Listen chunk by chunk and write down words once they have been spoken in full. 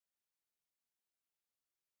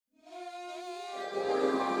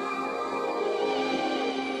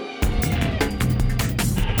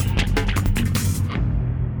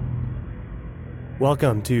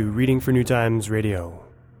Welcome to Reading for New Times Radio.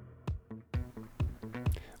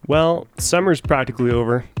 Well, summer's practically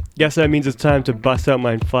over. Guess that means it's time to bust out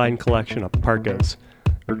my fine collection of parkas.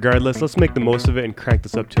 Regardless, let's make the most of it and crank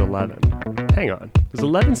this up to 11. Hang on, does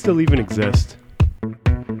 11 still even exist?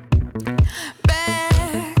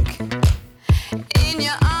 Back in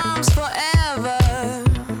your arms forever.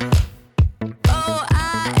 Oh,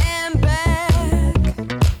 I am back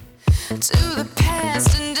to the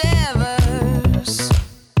past endeavors.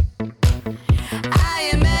 I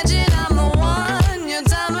imagine I'm the one, you're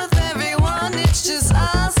done with everyone. It's just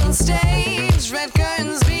us on stage, red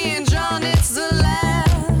curtains being drawn. It's the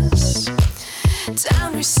last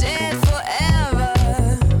time we said forever.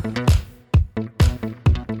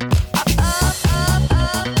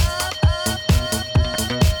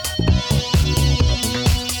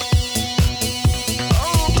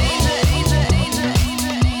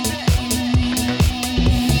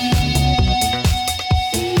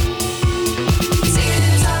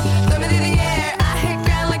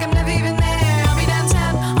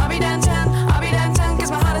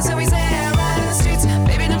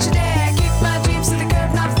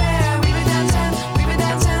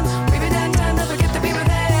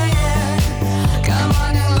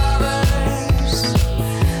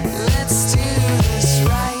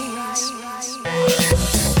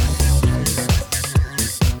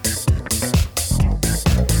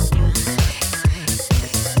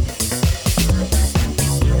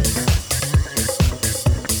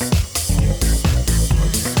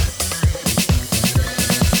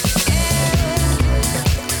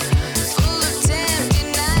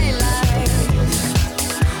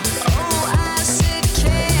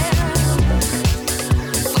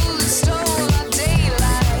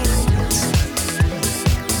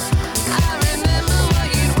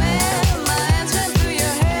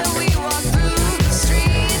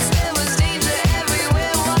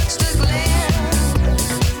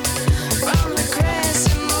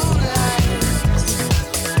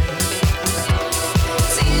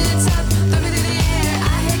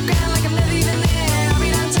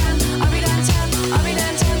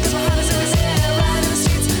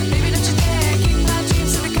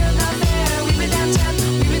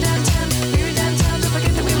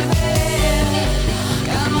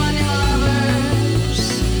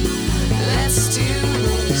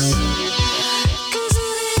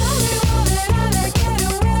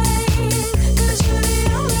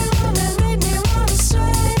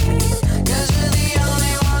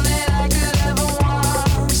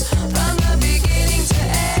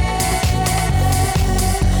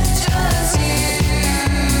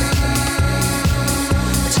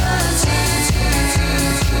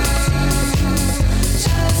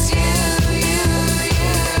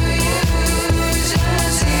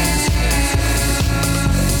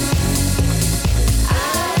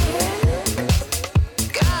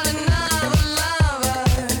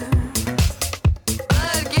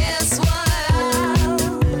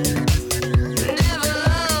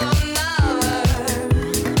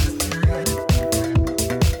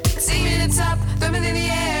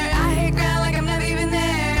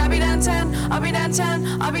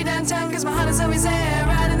 I'll be downtown cause my heart is always there.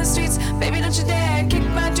 Right in the streets, baby don't you dare. Kick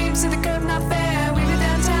my dreams to the curb, not fair. We were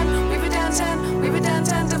downtown, we were downtown, we were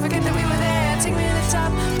downtown. Don't forget that we were there. Take me to the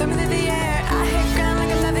top, throw me through the air. I hit ground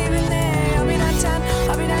like I'm not even there. I'll be downtown,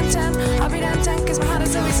 I'll be downtown, I'll be downtown cause my heart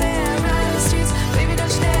is always there. Right in the streets, baby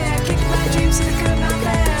don't you dare. Kick my dreams to the curb, not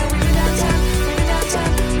fair. We were downtown, we were downtown,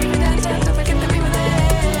 we were downtown. Don't forget that we were there.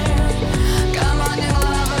 Come on, young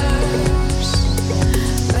lovers,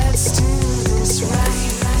 let's do this right.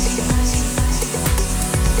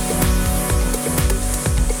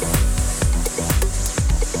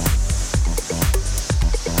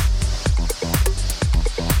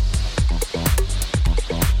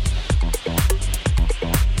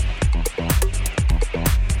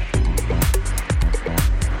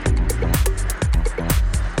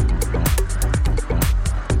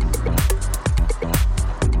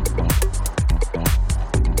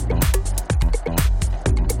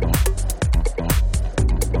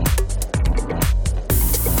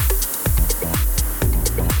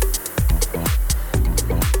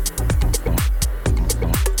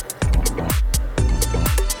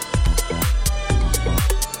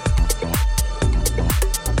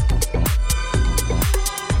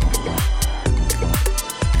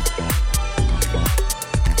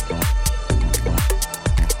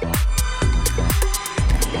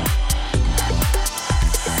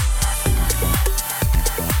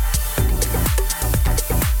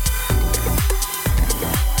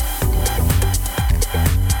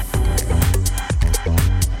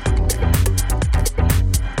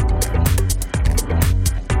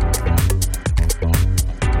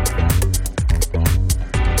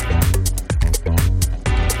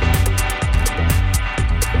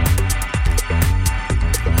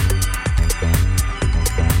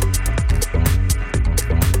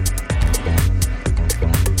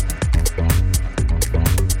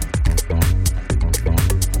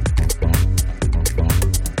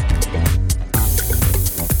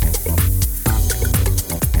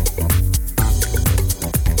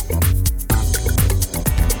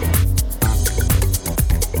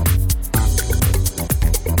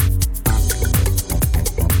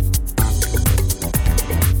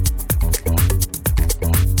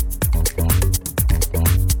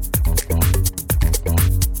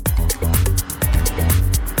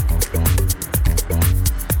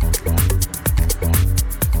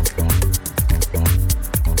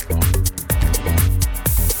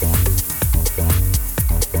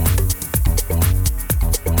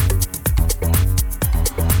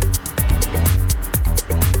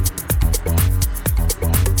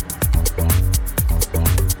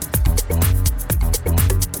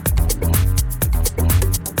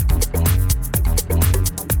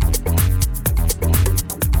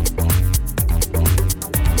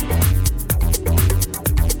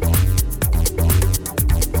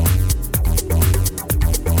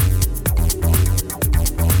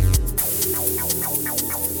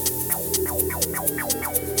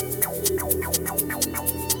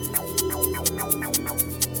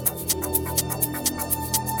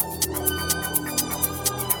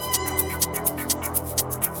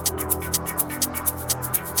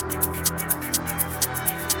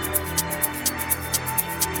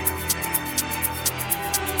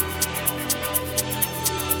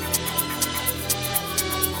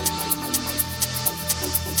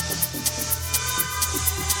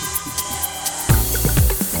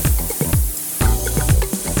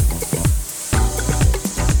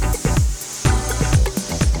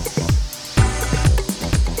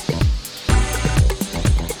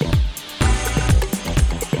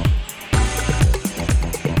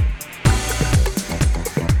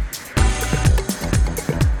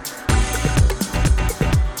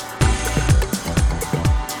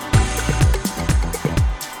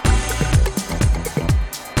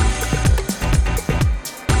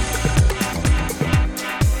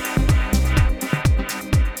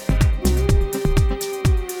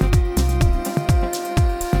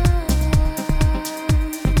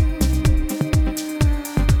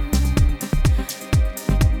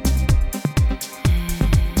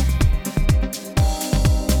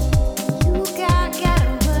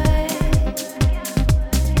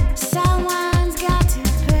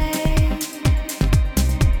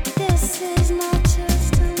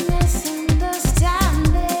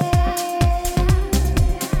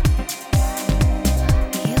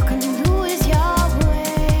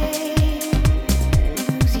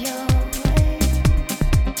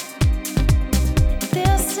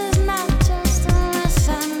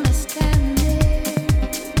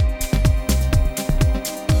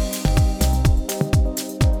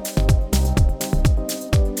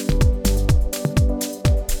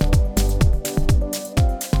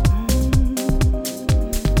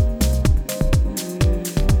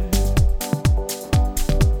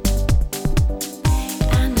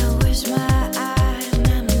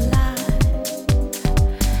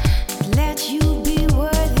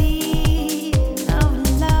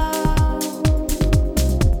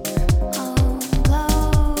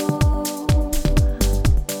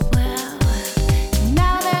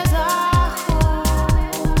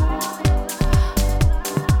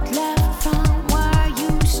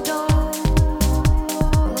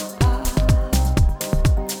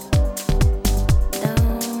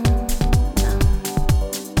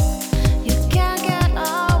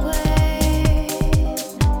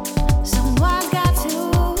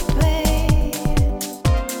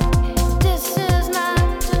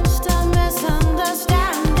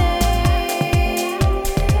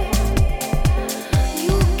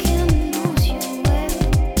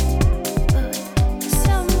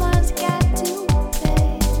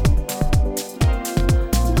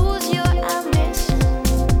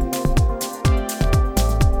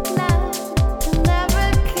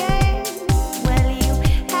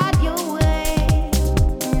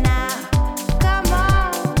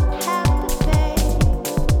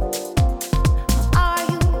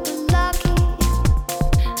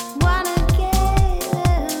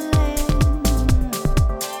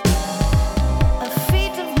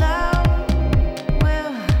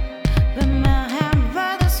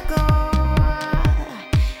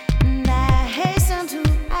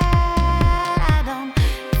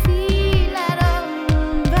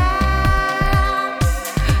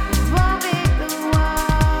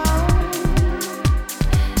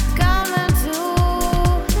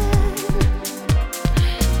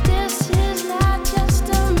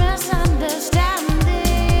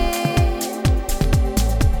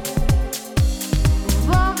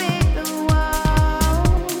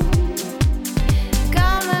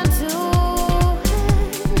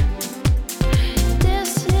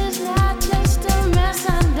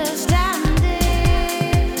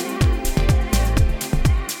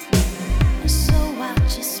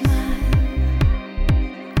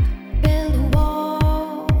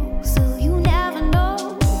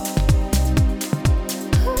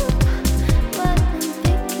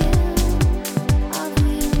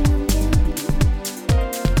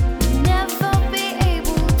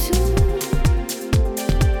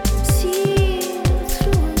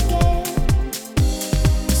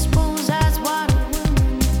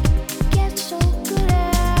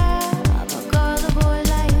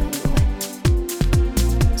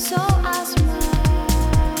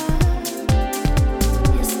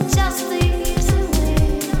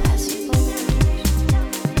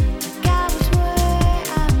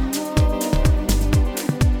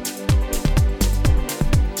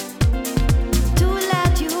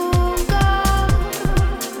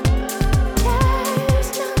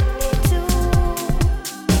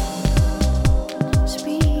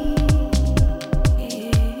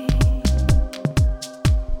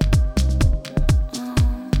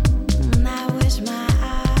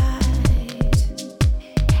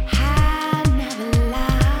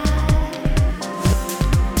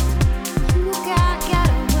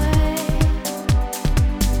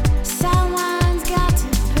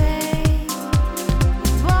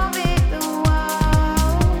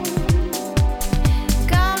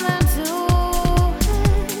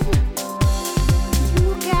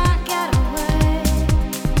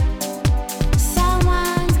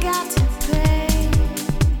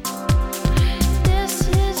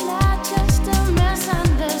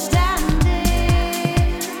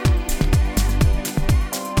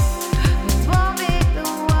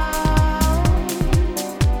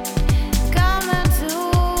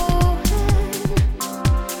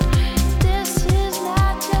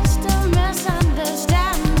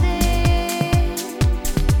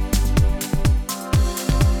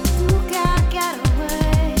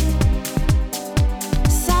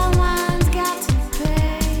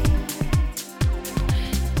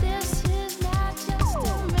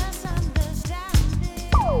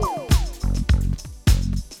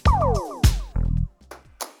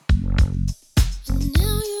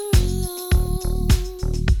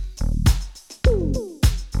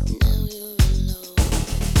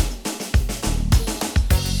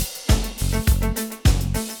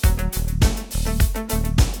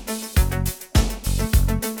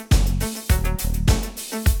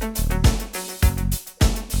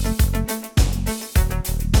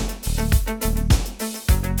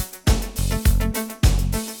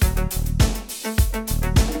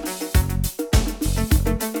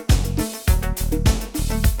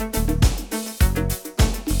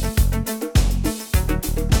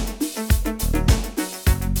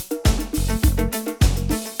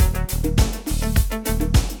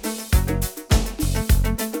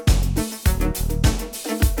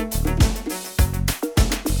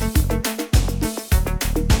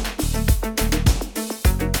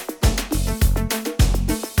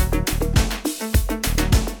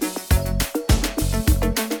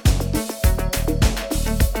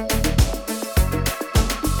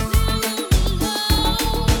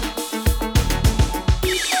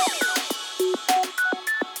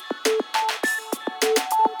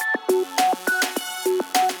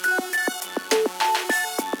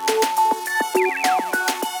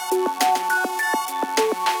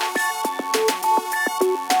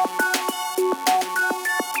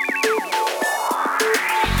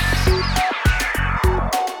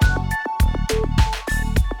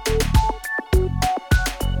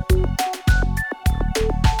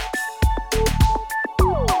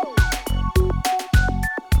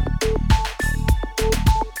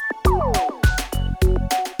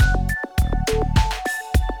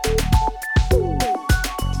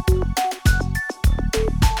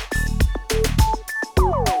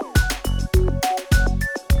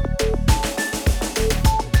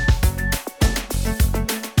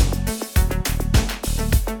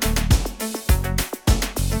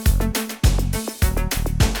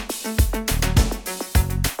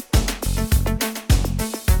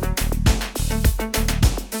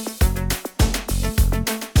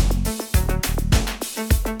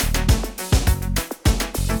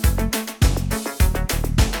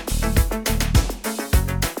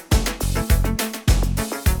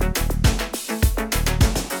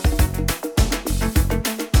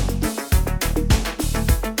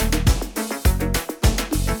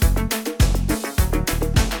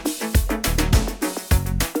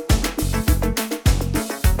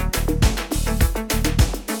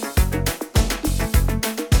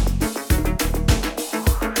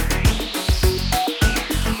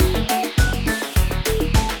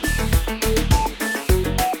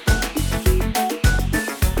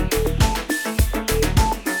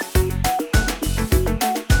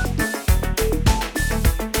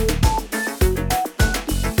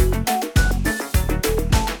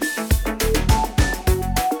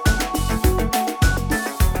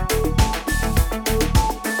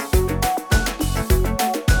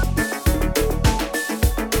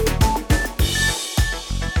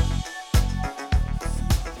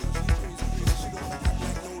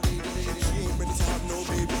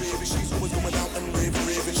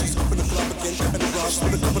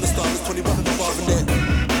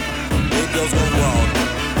 girls gone wild.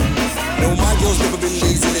 No, my girl's never been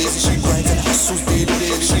lazy. She grinds and hustles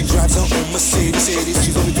daily. She drives her own Mercedes.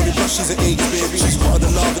 She's only 20 plus, she's an 80s baby. She's hotter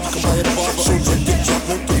than lava, you can buy her the barber. She'll drink it, drop,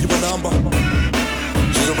 won't give you a number.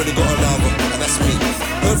 She's already got a lover, and that's me.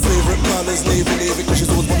 Her favorite color's navy, cause she's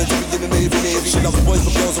always wanted to be in the navy. She loves boys,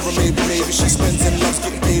 but girls are a maybe. She spends and loves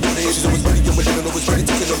getting paid. She's always ready to win and always ready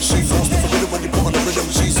to kill them. She falls for rhythm when you put on the rhythm.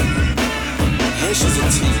 She's a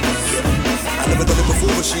T. I never done it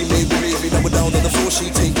before, but she made me. Now we're down on the floor, she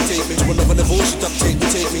take me. To another level, she duck, take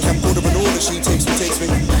me. I'm quarter and order, she takes me.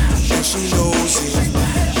 And she knows it,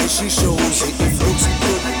 and she shows it. If looks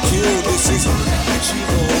good, kill this is. And she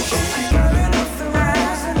knows it.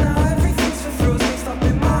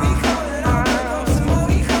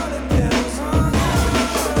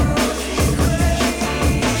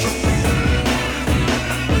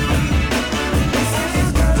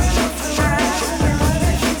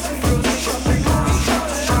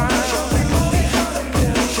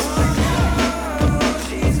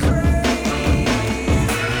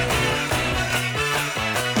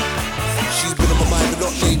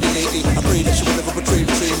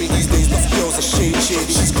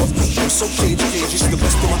 She's got me, I'm so cagey. She's the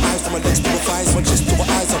best to my eyes, from my legs to her thighs, my chest to her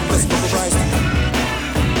eyes, I'm mesmerized.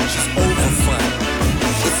 She's over fine.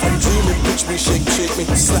 If I'm dreaming, pitch me, shake me,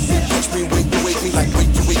 slap me, punch me, wake me, like wake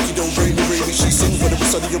you, don't rain me. She sings when it was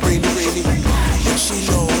sunny or rainy, and she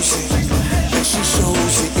knows it, and she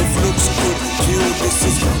shows it. If looks good, kill this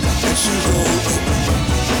is, and she rolls it.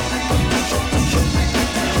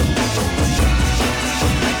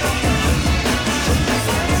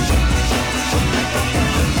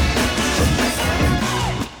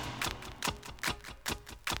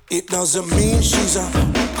 It doesn't mean she's a,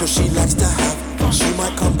 cause she likes to have. She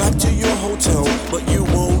might come back to your hotel, but you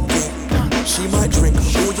won't get. She might drink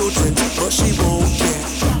all your drinks, but she won't get.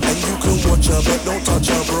 And you can watch her, but don't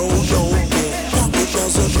touch her, bro, don't get. It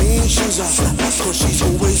doesn't mean she's a, cause she's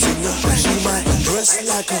always in ya. She might dress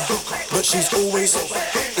like her, but she's always.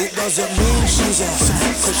 It doesn't mean she's a,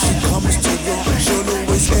 cause she comes to you. She'll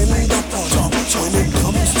always end up on top when it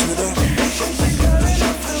comes to the.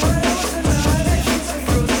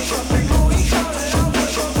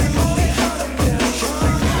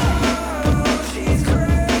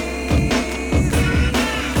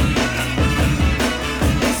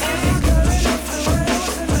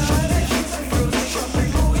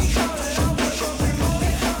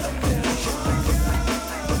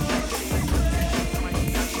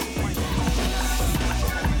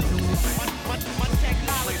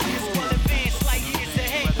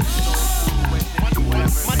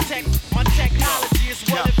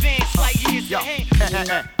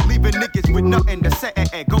 Leaving niggas with nothing to say.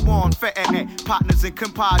 Go on, fair. Partners and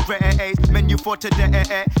compadres. Menu for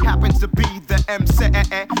today happens to be the MC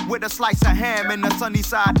with a slice of ham in the sunny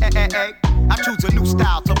side. I choose a new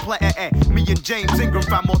style to play. Me and James Ingram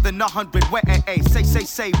found more than 100 way.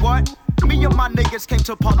 Say what? Me and my niggas came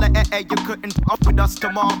to parlay. You couldn't up with us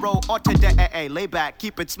tomorrow or today. Lay back,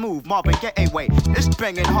 keep it smooth, Marvin get away. It's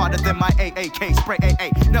banging harder than my AAK spray.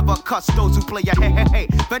 Never cuss those who play a hey.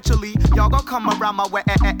 Eventually, y'all gon' come around my way.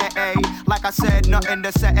 Like I said, nothing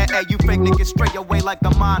to say. You fake niggas stray away like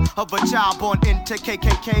the mind of a child born into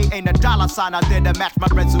KKK. Ain't a dollar sign out there to match my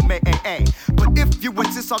resume. But if you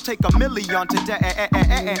insist, I'll take $1 million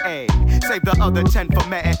today. Save the other 10 for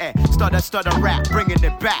me. Stutter rap, bringing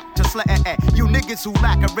it back to slay. You niggas who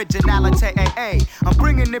lack originality. I'm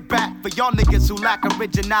bringing it back for y'all niggas who lack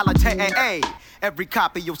originality. Every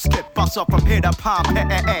copy you'll skip, bust off from here to palm.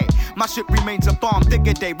 My shit remains a bomb,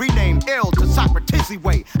 digga day. Rename ill to Socrates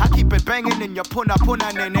way. I keep it banging in your puna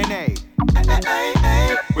ne.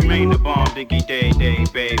 Remain the bomb, diggy day,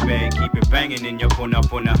 baby. Keep it banging in your puna.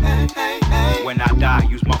 When I die,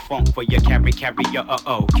 use my funk for your carry your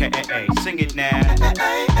K-A-A. Sing it now.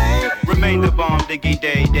 Remain the bomb, diggy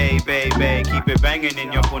day, baby. Keep it banging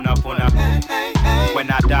in your puna. When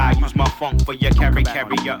I die, use my funk for your carry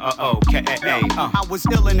your K-A-A. I was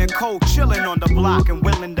illin' and cold, chillin' on the block and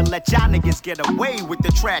willing to let y'all niggas get away with the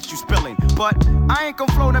trash you spillin'. But I ain't gon'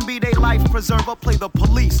 float and be they life preserver. Play the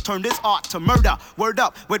police, turn this art to murder. Word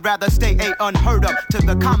up, would rather stay unheard of to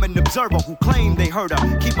the common observer who claim they heard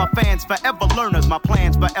her. Keep my fans forever learners, my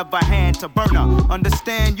plans forever hand to burner.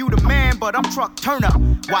 Understand you the man, but I'm Truck Turner.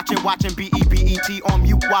 Watching B-E-B-E-T on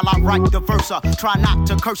mute while I write the versa. Try not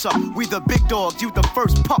to curse her. We the big dog, made you the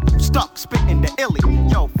first pup stuck spitting the illy.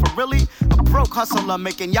 Yo, for really? A broke hustler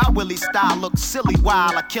making y'all Willie style look silly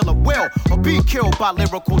while I kill a will or be killed by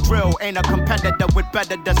lyrical drill. Ain't a competitor with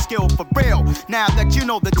better the skill for real. Now that you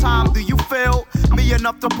know the time, do you feel me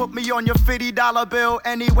enough to put me on your $50 bill?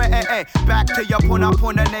 Anyway, back to your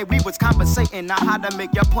punane. We was conversating on how to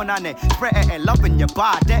make your punane spread and loving your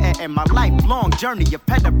body and my lifelong journey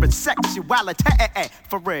of sexuality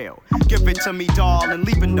for real. Give it to me, darling.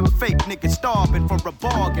 Leaving them fake niggas starving for a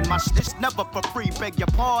bargain. My shit's never for free, beg your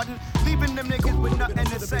pardon. Leaving them niggas with nothing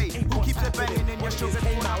to say. Who keeps it banging in your shoes?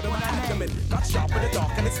 Came out of my abdomen, got sharp in the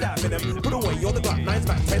dark and it's stabbing them. Put away all the Glock 9s,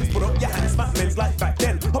 back 10s, put up your hands, back men's like back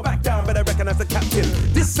then. Or back down, better recognize the captain.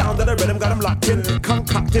 This sound of the rhythm got him locked in.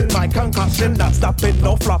 Concocting my concoction, not stopping,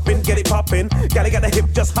 no flopping, get it popping. Gotta get the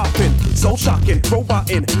hip just hopping. So shocking,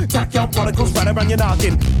 roboting. Tack your particles right around your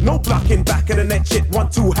noggin. No blocking, back of the net shit.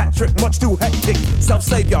 1-2 hat trick, much too hectic.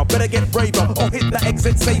 Self-save y'all, better get braver. Or hit the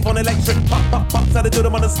exit, save on electric. Pop, pop, pop, so they do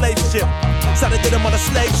them on a slave ship. So they do them on a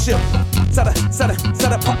slave ship. So they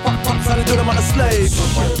pop, pop, pop, so they do them on a slave ship.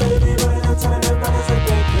 Somebody baby, running out time, everybody's a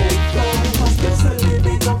big play. Somebody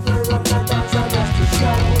baby, don't play around that dance, I got to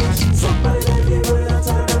show. Somebody baby, running out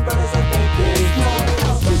time, everybody's a big play.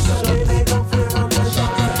 Somebody baby, don't play around that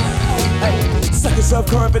dance. Hey, second serve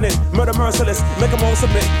curving it, murder merciless, make them all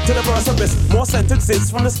submit to the verse of this. More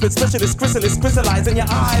sentences from the spit specialist, chrysalis, crystallize in your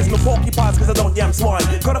eyes. No porcupines cause I don't yam swine.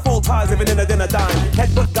 Got a full ties living in a dinner dime.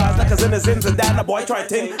 Headbutt guys like a zinazins and dad, a boy try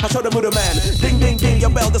ting. I show them who the man. Ding ding ding, your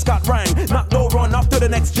bell just got rang. Not no run off to the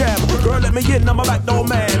next jam. Girl let me in, I'm a back door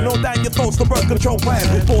man. No down your thoughts, the birth control plan.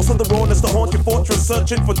 Force of the rawness to haunt your fortress.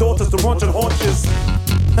 Searching for daughters to raunch and haunches.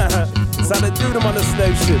 So they do them on the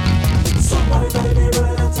slave ship. Somebody baby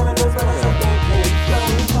running out time, there's better some bad play.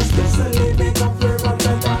 Especially big don't play run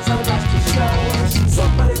that dance, I got to show.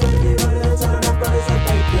 Somebody baby running out time, everybody's a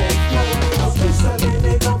bad play. Especially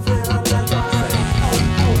big don't play run that dance.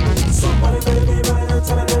 Somebody baby running out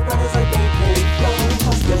time, everybody's a bad play.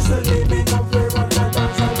 Especially big don't play run that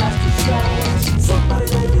dance, I got to show. Somebody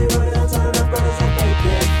baby running out time, everybody's a bad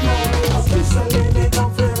play. Especially big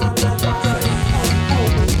don't play run that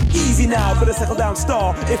dance. Easy now for the settle down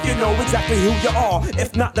star. If you know exactly who you are.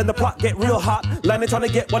 If not, then the plot get real hot. Landing trying to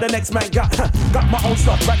get what the next man got. Got my own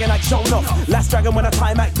stuff, bragging like show enough. Last dragon when I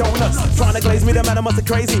time at donuts. Trying to glaze me, the man I must have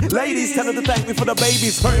crazy. Ladies, tell her to thank me for the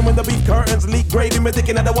babies. Hurting when the beef curtains leak gravy. Me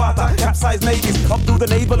dicking at the water, capsized navies. Up through the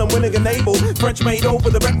navel and winning a navel. French made over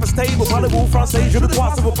the breakfast table. Hollywood, Francais, je le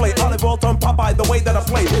dois s'il vous plaît. Olive oil on Popeye, the way that I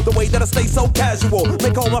play. The way that I stay so casual.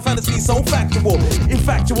 Make all my fantasies so factual.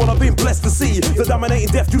 Infactual, I've been blessed to see. The dominating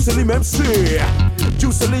deaf Juice Salim MC.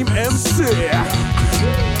 Juice Salim MC.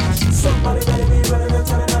 Somebody better be running and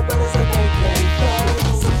telling our brothers that they can't.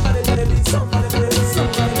 Somebody better be, somebody better be,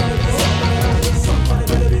 somebody better be, somebody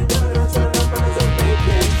better be, somebody better be running and telling our brothers that they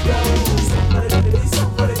can't. Somebody better be,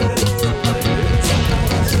 somebody better be, somebody better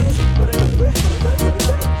be, somebody better be,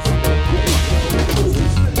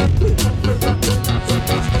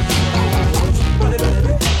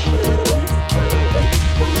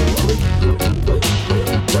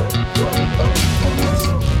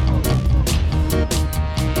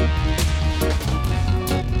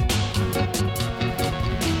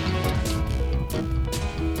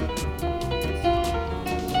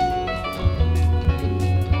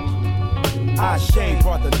 Shane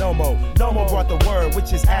brought the Nomo brought the word,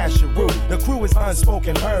 which is Asheru. The crew is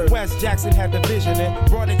unspoken heard. Wes Jackson had the vision and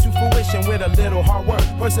brought it to fruition with a little hard work,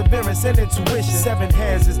 perseverance and intuition. 7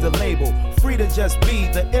 Hands is the label, free to just be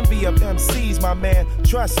the envy of MCs, my man.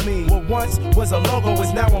 Trust me, what once was a logo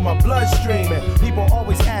is now on my bloodstream. And people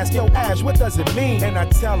always ask, yo Ash, what does it mean? And I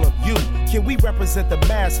tell them, can we represent the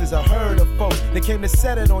masses? A herd of folks that came to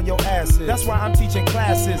set it on your asses. That's why I'm teaching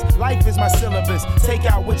classes. Life is my syllabus. Take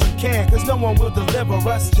out what you can, cause no one will deliver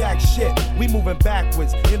us jack shit. We moving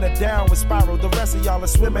backwards in a downward spiral. The rest of y'all are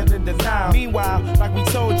swimming in denial. Meanwhile, like we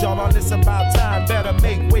told y'all on This About Time, better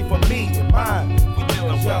make way for me and mine.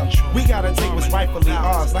 We gotta take what's rightfully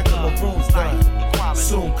ours, like the Maroons done.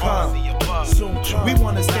 Soon come. We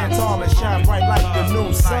wanna stand tall and shine bright like the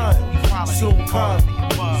noon sun. Soon come.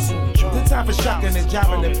 The time for shocking and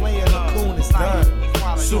jiving and playing the coon is done.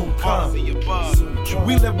 Soon come.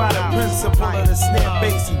 We live by the principle of the snare,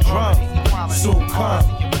 bass, and drum. soon come.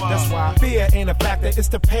 That's why fear ain't a factor, it's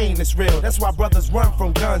the pain that's real. That's why brothers run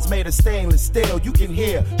from guns made of stainless steel. You can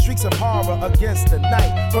hear streaks of horror against the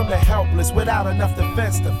night from the helpless without enough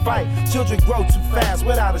defense to fight. Children grow too fast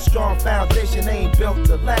without a strong foundation, they ain't built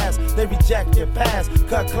to last. They reject their past,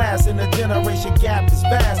 cut class, and the generation gap is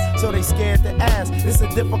vast. So they scared to ask, it's a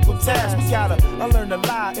difficult task. We gotta unlearn the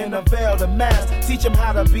lie and unveil the mask. Teach them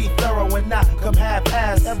how to be thorough and not come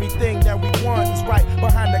half-assed. Everything that we want is right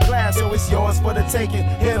behind the glass, so it's yours for the taking.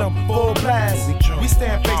 Hit them full blast. We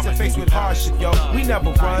stand face to face with hardship, yo. We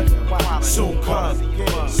never run. Soon come.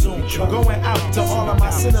 Soon come. Going out to all of my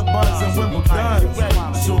Cinnabons and when we're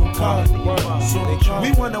done. Soon come. Soon come.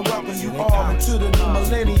 We wanna welcome you all into the new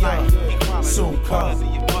millennium. Soon come.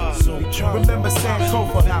 Remember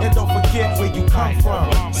Sankofa and don't forget where you come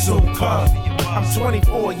from. Soon come. I'm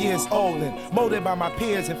 24 years old and molded by my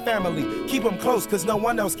peers and family. Keep them close cause no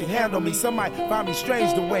one else can handle me. Some might find me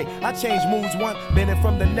strange the way I change moods one minute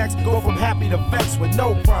from the next. Go from happy to vexed with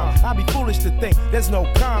no problem. I'd be foolish to think there's no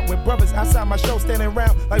calm when brothers outside my show standing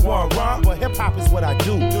around like one wrong. But hip hop is what I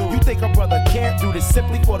do. You think a brother can't do this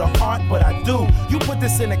simply for the art, but I do. You put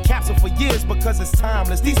this in a capsule for years because it's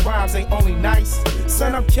timeless. These rhymes ain't only nice.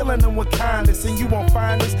 Son, I'm killing them with kindness and you won't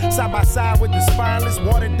find this side by side with the spineless,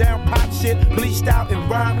 watered down pop shit, bleached out and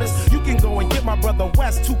rhymeless. You can go and get my brother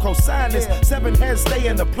West to co-sign this. 7 heads stay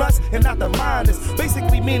in the plus and not the minus.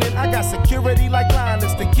 Basically meaning I got security like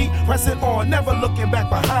Linus to keep pressing on, never looking back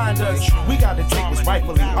behind us. We gotta take what's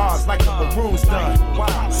rightfully ours like the Maroons done.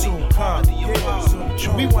 Wow, soon come.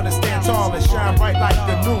 Yeah. We wanna stand tall and shine bright like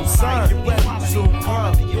the new sun. Soon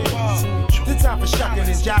come. The time for shucking and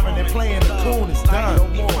jiving and playing the coon is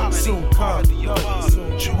done. Soon come.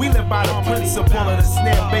 We live by the principle of the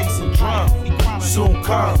snare, bass, and drum. Soon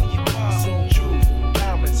come.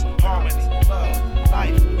 Balance, harmony, love,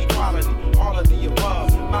 life, equality, all of the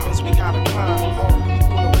above. Mountains we gotta climb, all the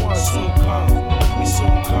people the one. Soon come. We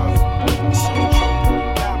soon come. We soon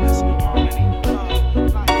come. Balance, harmony,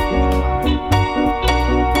 love, life, equality.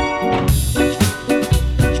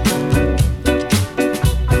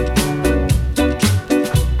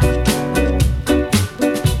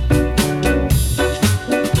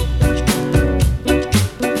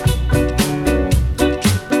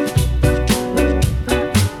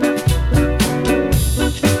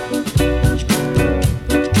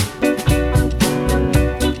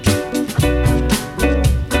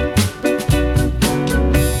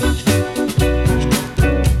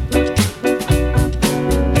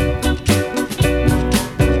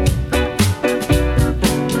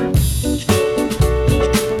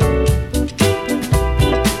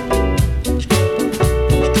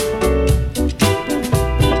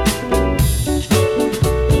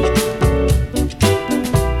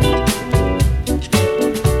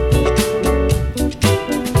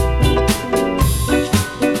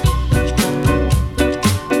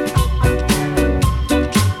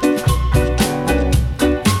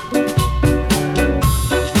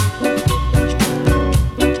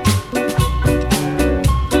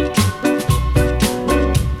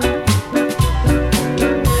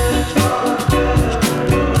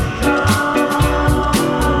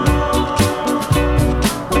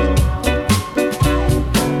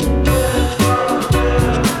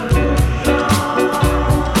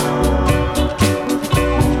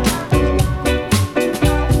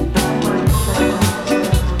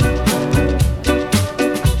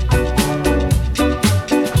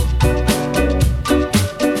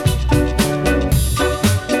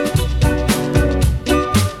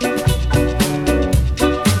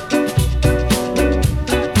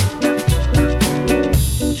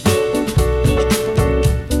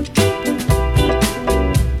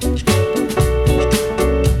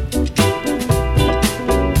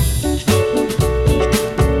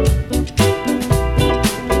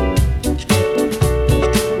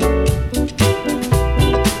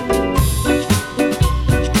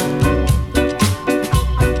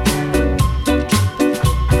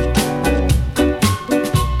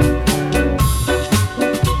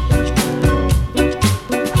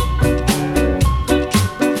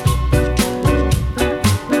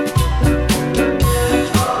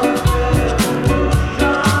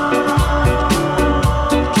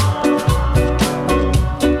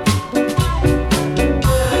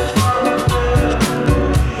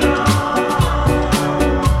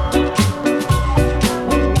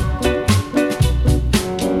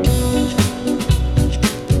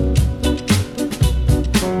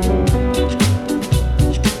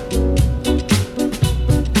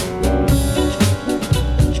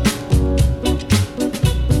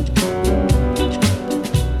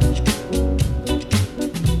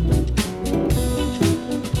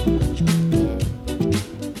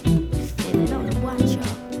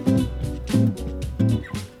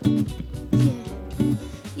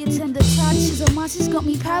 so much it's got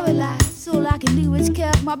me paralyzed. All I can do is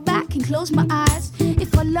curve my back and close my eyes.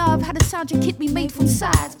 If our love had a soundtrack hit me made from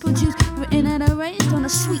sides, produced, written and arranged on a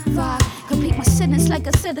sweet vibe. Complete my sentence like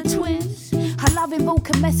a set of twins. Our love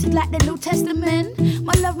invoke a message like the New Testament.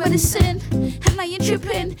 My love medicine, and I ain't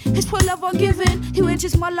tripping. It's for love I'm giving. You ain't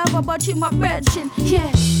just my love, about you my virgin.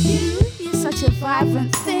 Yeah, you're such a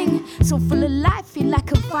vibrant thing. So full of life, feel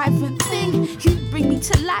like a vibrant thing. You bring me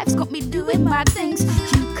to life, it's got me doing my things.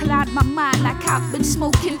 You cloud my mind like I've been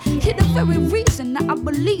smoking. You're the very reason that I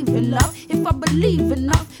believe in love. If I believe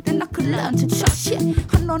enough, then I could learn to trust you.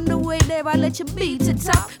 And on the way there, I let you beat it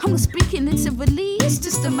up. I'm not speaking into release, it's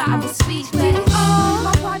just a matter of speech, baby. You are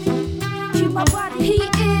my body, you my body. He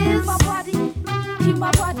is my body, you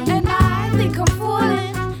my body. And I think I'm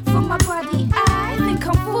falling for my body. I think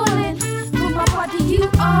I'm falling for my body. You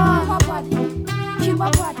are my body, you my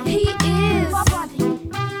body. He is my body,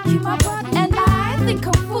 you my body. And I think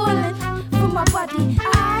I'm falling for my body.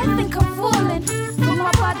 I think I'm falling for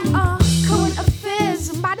my body. Current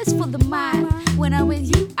affairs matters for the mind. When I'm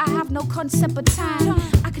with you, I have no concept of time.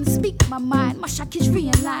 I can speak my mind, my shock is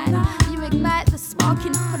realigned. You ignite the spark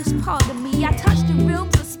in the hottest part of me. I touch the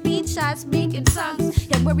realms of speech, I speak in tongues.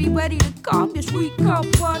 Yeah, we're ready to calm your sweet cup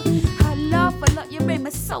one. I love your aim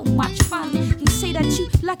is so much fun. You say that you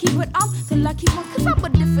lucky, but I'm the lucky one. Cause I'm a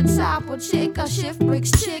different type of chick, a shift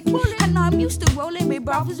bricks chick. And I'm used to rolling with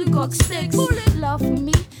brothers who got sticks. Love for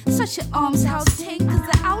me, such an arms house thing. Cause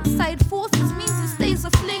the outside forces means it stays a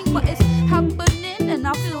fling. But it's happening and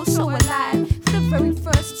I feel so alive. For the very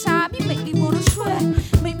first time, you make me wanna sweat.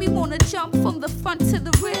 Make me wanna jump from the front to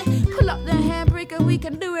the rear. Pull up the handbrake and we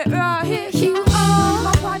can do it right here. You are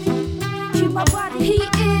my body, you my body. He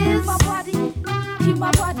is my body, you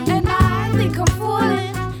my body. And I think I'm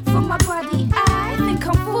falling for my body. I think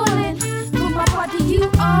I'm falling for my body. You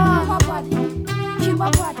are my body, you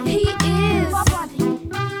my body. He is my body,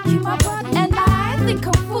 you my body. And I think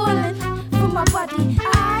I'm falling for my body.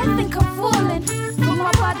 I think I'm falling for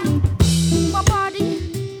my body.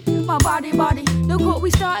 My body. Look what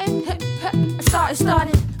we started. I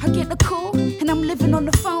started. I get the call and I'm living on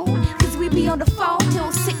the phone. Cause we be on the phone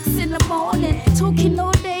till 6 in the morning. Talking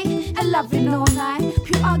all day and loving all night.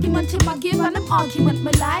 Pure argument in my give and an argument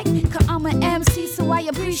me like. Cause I'm an MC so I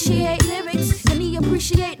appreciate lyrics. And he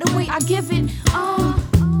appreciate the way I give it.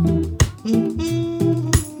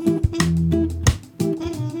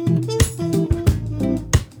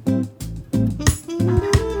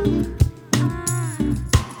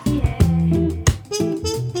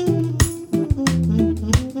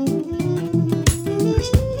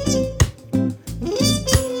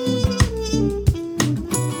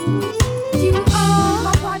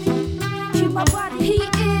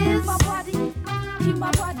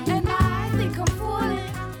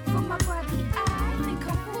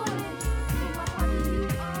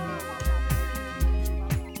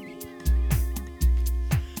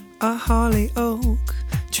 A holly oak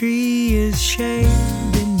tree is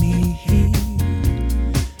shading me,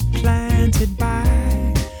 planted by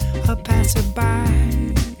a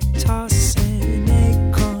passerby, tossing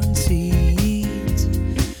acorn seeds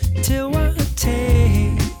till one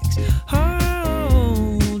takes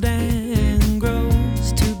hold and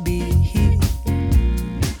grows to be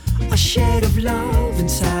a shade of love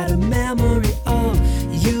inside a memory of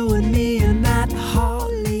you and me and that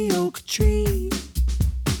holly oak tree.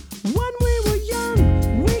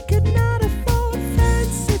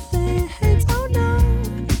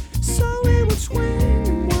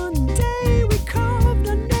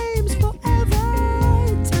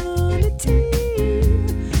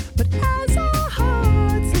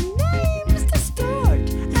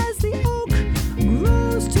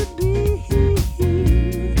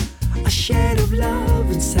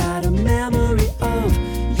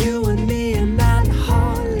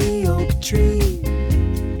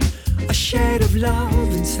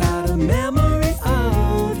 Love inside a memory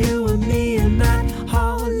of you and me and that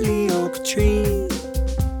holly oak tree.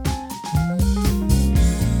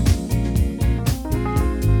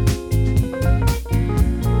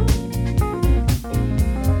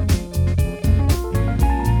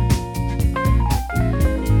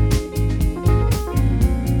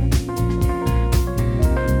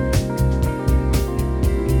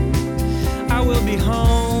 I will be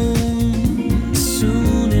home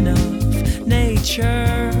soon enough.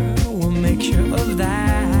 Nature will make sure of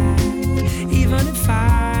that. Even if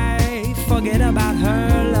I forget about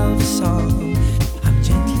her love song, I'm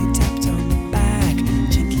gently tapped on the back,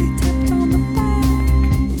 gently tapped on the back.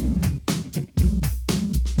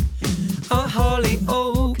 A holly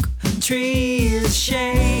oak tree is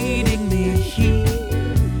shading me here,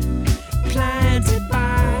 planted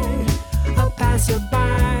by a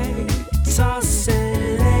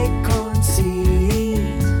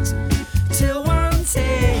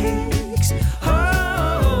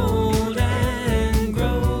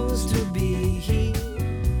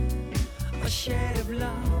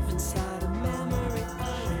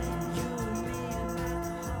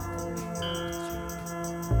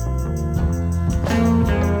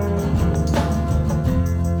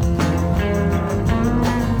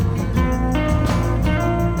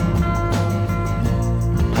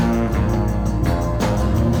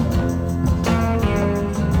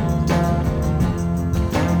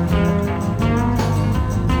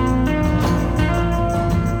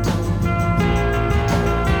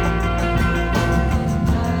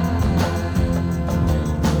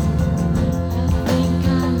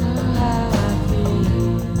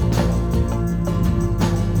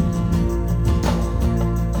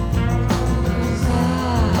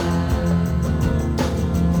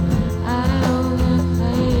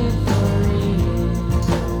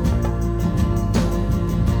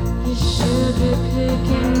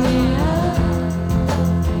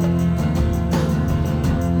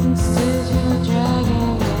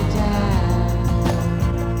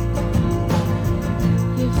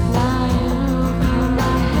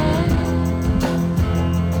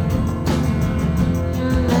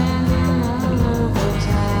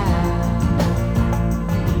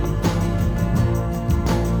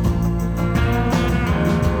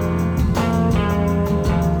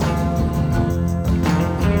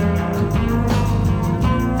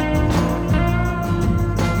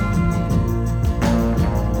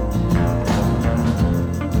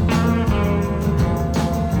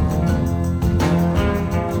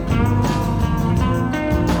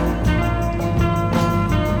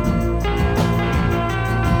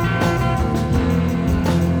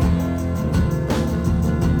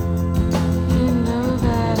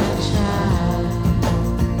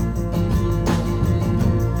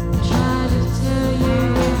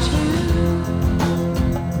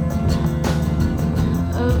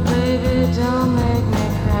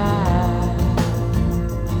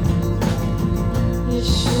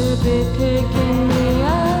be picking me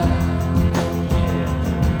up.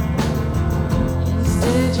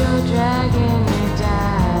 Instead you're dragging me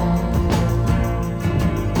down.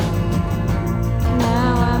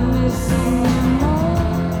 Now I'm missing you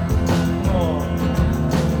more.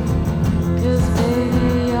 'Cause baby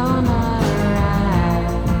you're not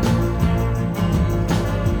around.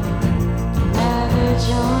 Now that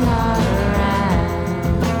you're not around.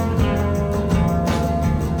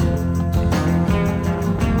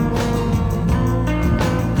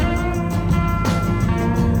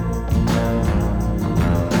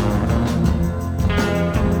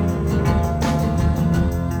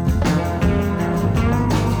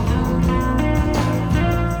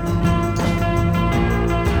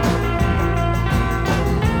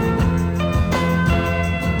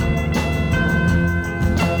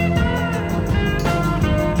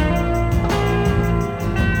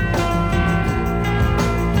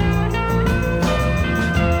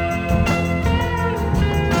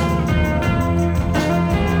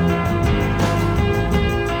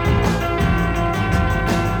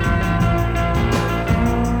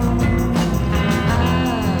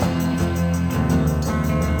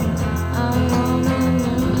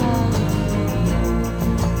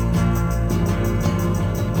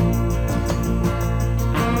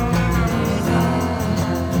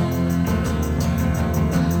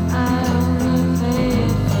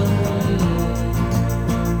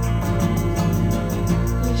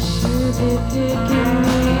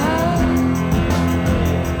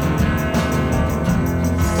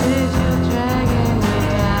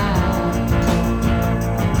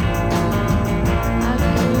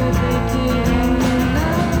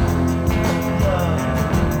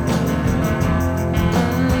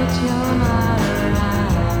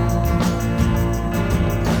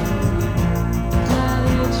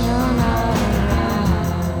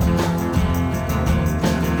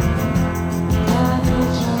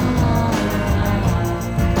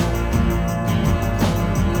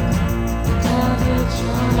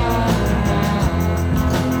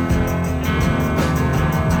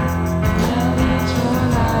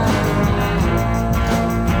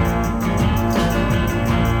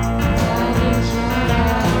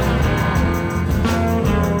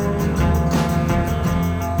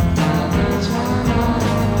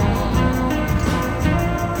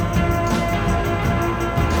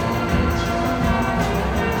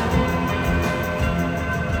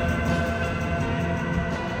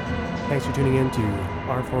 Thanks for tuning in to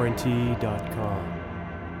r4nt.com.